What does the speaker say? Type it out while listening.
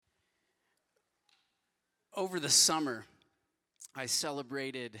Over the summer, I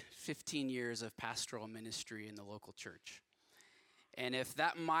celebrated 15 years of pastoral ministry in the local church. And if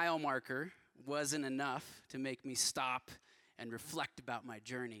that mile marker wasn't enough to make me stop and reflect about my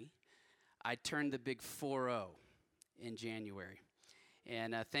journey, I turned the big 4-0 in January.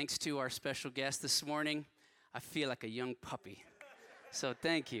 And thanks to our special guest this morning, I feel like a young puppy. So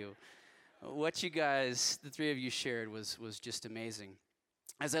thank you. What you guys, the three of you shared was just amazing.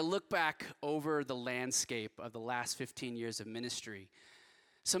 As I look back over the landscape of the last 15 years of ministry,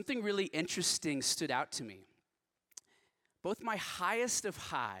 something really interesting stood out to me. Both my highest of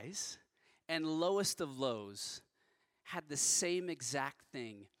highs and lowest of lows had the same exact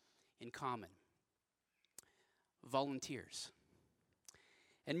thing in common: volunteers.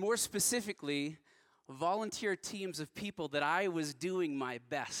 And more specifically, volunteer teams of people that I was doing my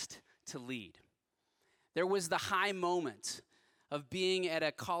best to lead. There was the high moment of being at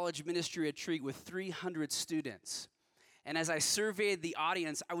a college ministry retreat with 300 students. And as I surveyed the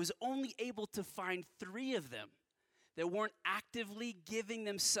audience, I was only able to find 3 of them that weren't actively giving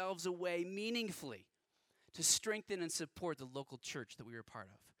themselves away meaningfully to strengthen and support the local church that we were part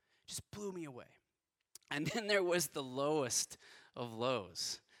of. It just blew me away. And then there was the lowest of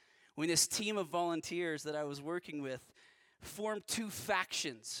lows, when this team of volunteers that I was working with formed 2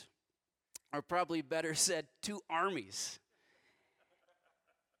 factions, or probably better said, 2 armies,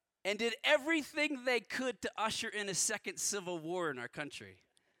 and did everything they could to usher in a second civil war in our country.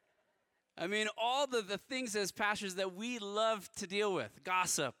 I mean, all the things as pastors that we love to deal with: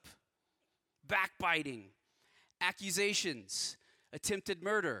 gossip, backbiting, accusations, attempted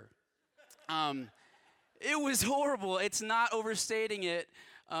murder. It was horrible. It's not overstating it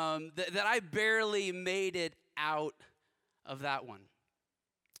that I barely made it out of that one.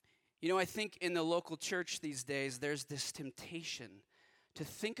 You know, I think in the local church these days, there's this temptation to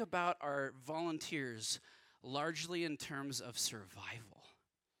think about our volunteers largely in terms of survival.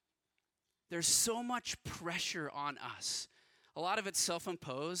 There's so much pressure on us. A lot of it's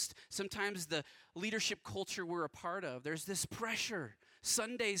self-imposed. Sometimes the leadership culture we're a part of, there's this pressure.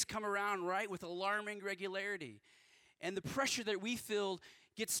 Sundays come around, right, with alarming regularity. And the pressure that we feel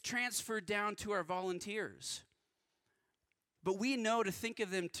gets transferred down to our volunteers. But we know to think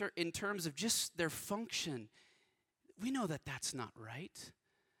of them in terms of just their function. We know that that's not right.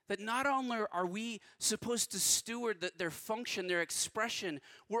 That not only are we supposed to steward their function, their expression,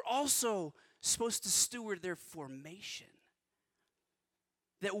 we're also supposed to steward their formation.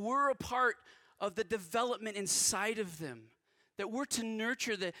 That we're a part of the development inside of them. That we're to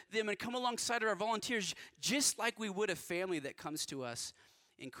nurture them and come alongside of our volunteers just like we would a family that comes to us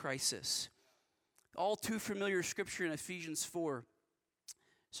in crisis. All too familiar scripture in Ephesians 4,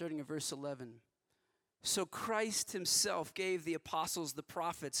 starting at verse 11. So Christ himself gave the apostles, the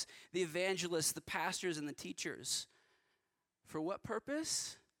prophets, the evangelists, the pastors, and the teachers. For what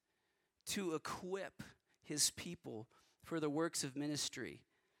purpose? To equip his people for the works of ministry,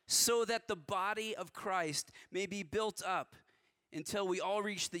 so that the body of Christ may be built up until we all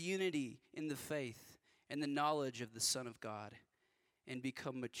reach the unity in the faith and the knowledge of the Son of God and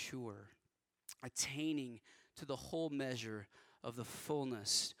become mature, attaining to the whole measure of the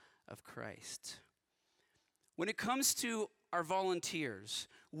fullness of Christ. When it comes to our volunteers,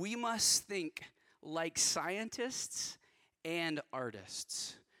 we must think like scientists and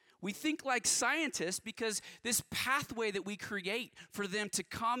artists. We think like scientists because this pathway that we create for them to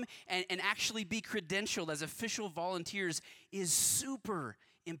come and actually be credentialed as official volunteers is super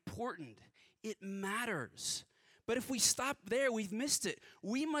important. It matters. But if we stop there, we've missed it.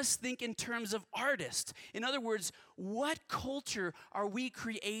 We must think in terms of artists. In other words, what culture are we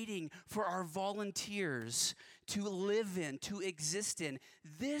creating for our volunteers to live in, to exist in?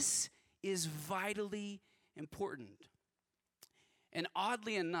 This is vitally important. And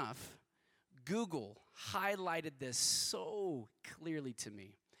oddly enough, Google highlighted this so clearly to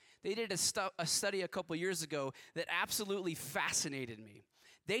me. They did a study a couple years ago that absolutely fascinated me.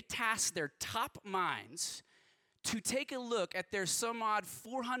 They tasked their top minds to take a look at their some odd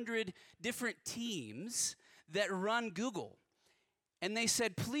 400 different teams that run Google. And they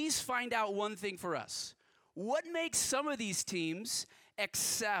said, please find out one thing for us. What makes some of these teams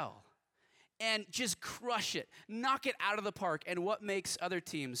excel and just crush it, knock it out of the park, and what makes other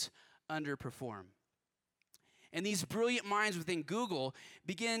teams underperform? And these brilliant minds within Google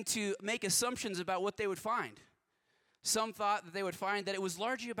began to make assumptions about what they would find. Some thought that they would find that it was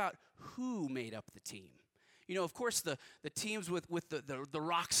largely about who made up the team. You know, of course, the teams with the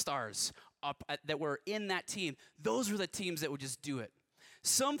rock stars that were in that team, those were the teams that would just do it.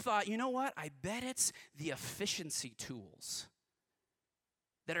 Some thought, you know what? I bet it's the efficiency tools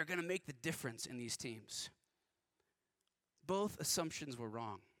that are going to make the difference in these teams. both assumptions were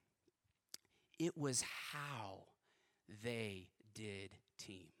wrong. It was how they did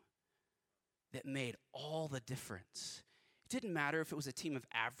team that made all the difference. It didn't matter if it was a team of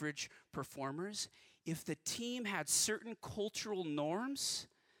average performers. If the team had certain cultural norms,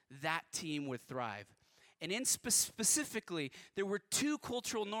 that team would thrive. And specifically, there were two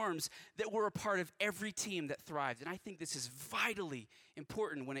cultural norms that were a part of every team that thrived. And I think this is vitally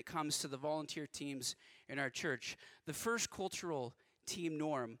important when it comes to the volunteer teams in our church. The first cultural team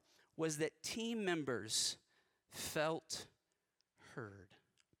norm was that team members felt heard.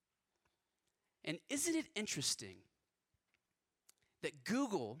 And isn't it interesting that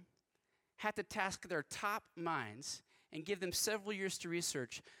Google had to task their top minds and give them several years to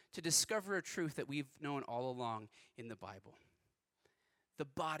research to discover a truth that we've known all along in the Bible? The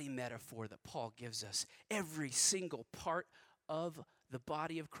body metaphor that Paul gives us. Every single part of the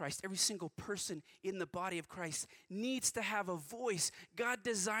body of Christ, every single person in the body of Christ needs to have a voice. God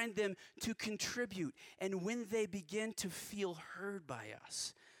designed them to contribute. And when they begin to feel heard by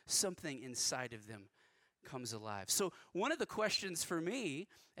us, something inside of them comes alive. So one of the questions for me,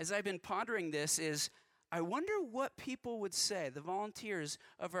 as I've been pondering this, is I wonder what people would say, the volunteers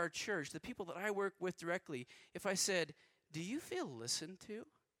of our church, the people that I work with directly, if I said, do you feel listened to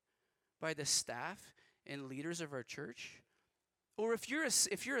by the staff and leaders of our church? Or if you're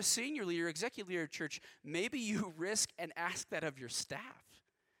a senior leader, executive leader of church, maybe you risk and ask that of your staff.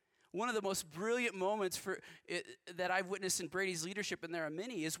 One of the most brilliant moments that I've witnessed in Brady's leadership, and there are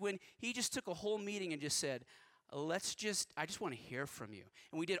many, is when he just took a whole meeting and just said, I just want to hear from you.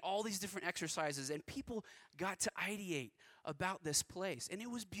 And we did all these different exercises, and people got to ideate about this place. And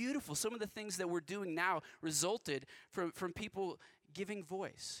it was beautiful. Some of the things that we're doing now resulted from people giving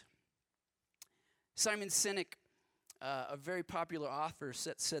voice. Simon Sinek, a very popular author,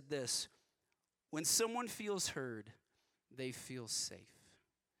 said this: when someone feels heard, they feel safe.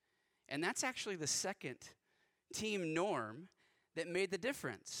 And that's actually the second team norm that made the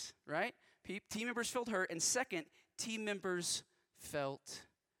difference, right? Team members felt heard, and second, team members felt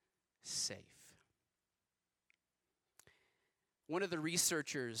safe. One of the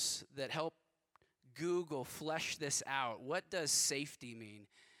researchers that helped Google flesh this out, what does safety mean,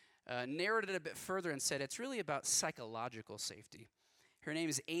 narrowed it a bit further and said it's really about psychological safety. Her name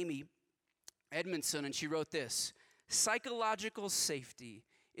is Amy Edmondson, and she wrote this: psychological safety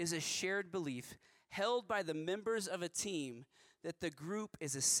is a shared belief held by the members of a team that the group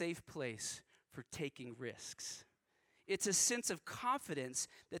is a safe place for taking risks. It's a sense of confidence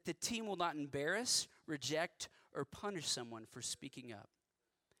that the team will not embarrass, reject, or punish someone for speaking up.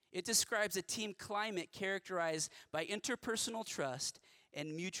 It describes a team climate characterized by interpersonal trust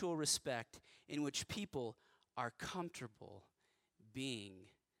and mutual respect in which people are comfortable being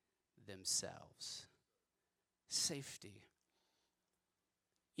themselves. Safety.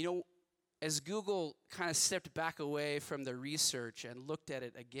 You know, as Google kind of stepped back away from the research and looked at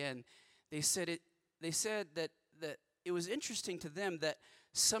it again, they said that it was interesting to them that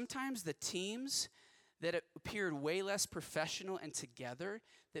sometimes the teams that appeared way less professional and together,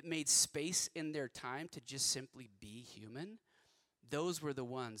 that made space in their time to just simply be human, those were the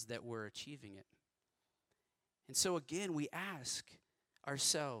ones that were achieving it. And so again, we ask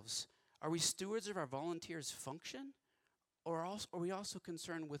ourselves, are we stewards of our volunteers' function? Or are we also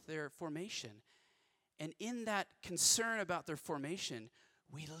concerned with their formation? And in that concern about their formation,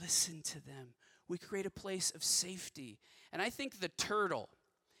 we listen to them. We create a place of safety. And I think the turtle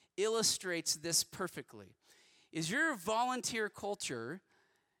illustrates this perfectly. Is your volunteer culture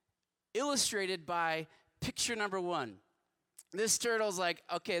illustrated by picture number one? This turtle's like,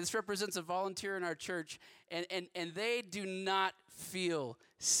 okay, this represents a volunteer in our church, and they do not feel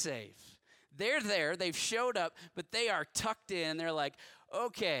safe. They're there, they've showed up, but they are tucked in. They're like,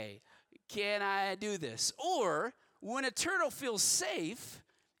 okay, can I do this? Or when a turtle feels safe,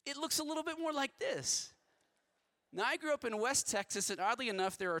 it looks a little bit more like this. Now, I grew up in West Texas, and oddly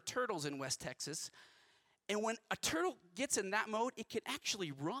enough, there are turtles in West Texas. And when a turtle gets in that mode, it can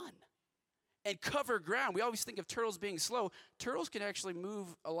actually run and cover ground. We always think of turtles being slow. Turtles can actually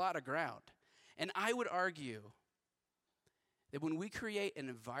move a lot of ground. And I would argue that when we create an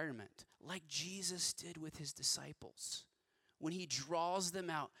environment like Jesus did with his disciples, when he draws them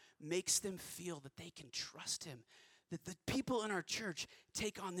out, makes them feel that they can trust him, that the people in our church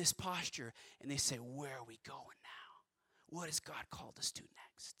take on this posture and they say, where are we going now? What has God called us to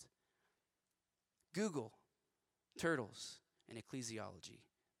next? Google turtles and ecclesiology.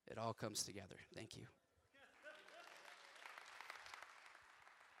 It all comes together. Thank you.